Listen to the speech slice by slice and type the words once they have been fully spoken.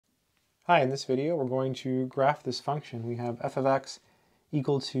Hi, in this video we're going to graph this function. We have f of x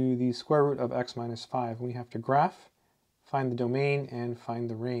equal to the square root of x minus 5. We have to graph, find the domain, and find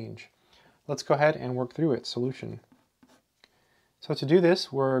the range. Let's go ahead and work through it. Solution. So to do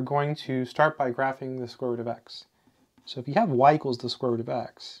this, we're going to start by graphing the square root of x. So if you have y equals the square root of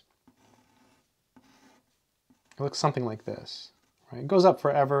x, it looks something like this. Right? It goes up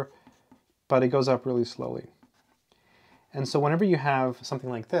forever, but it goes up really slowly. And so whenever you have something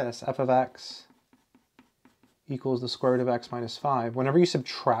like this, f of x equals the square root of x minus 5, whenever you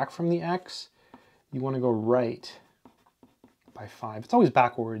subtract from the x, you want to go right by 5. It's always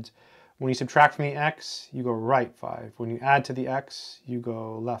backwards. When you subtract from the x, you go right 5. When you add to the x, you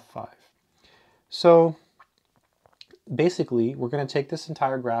go left 5. So basically, we're going to take this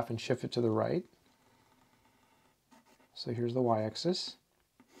entire graph and shift it to the right. So here's the y-axis.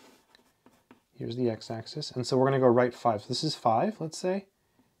 Here's the x-axis, and so we're going to go right 5. So this is 5, let's say.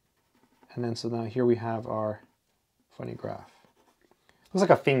 And then so now here we have our funny graph. It looks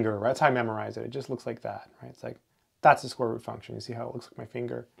like a finger, right? That's how I memorize it. It just looks like that, right? It's like, that's the square root function. You see how it looks like my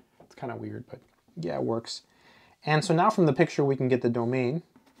finger? It's kind of weird, but yeah, it works. And so now from the picture we can get the domain.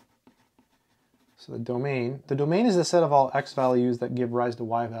 So the domain is the set of all x values that give rise to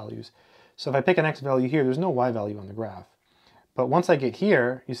y values. So if I pick an x value here, there's no y value on the graph. But once I get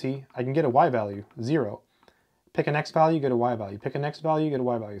here, you see, I can get a y value, 0. Pick an x value, get a y value. Pick an x value, get a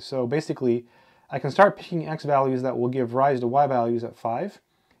y value. So basically, I can start picking x values that will give rise to y values at 5.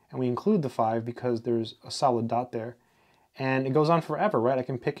 And we include the 5 because there's a solid dot there. And it goes on forever, right? I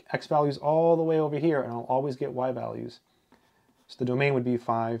can pick x values all the way over here, and I'll always get y values. So the domain would be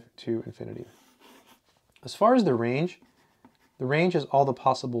 5 to infinity. As far as the range is all the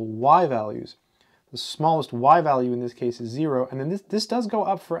possible y values. The smallest y value in this case is 0, and then this does go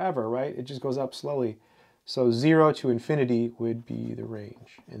up forever, right? It just goes up slowly. So 0 to infinity would be the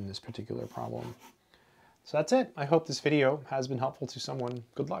range in this particular problem. So that's it. I hope this video has been helpful to someone.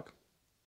 Good luck.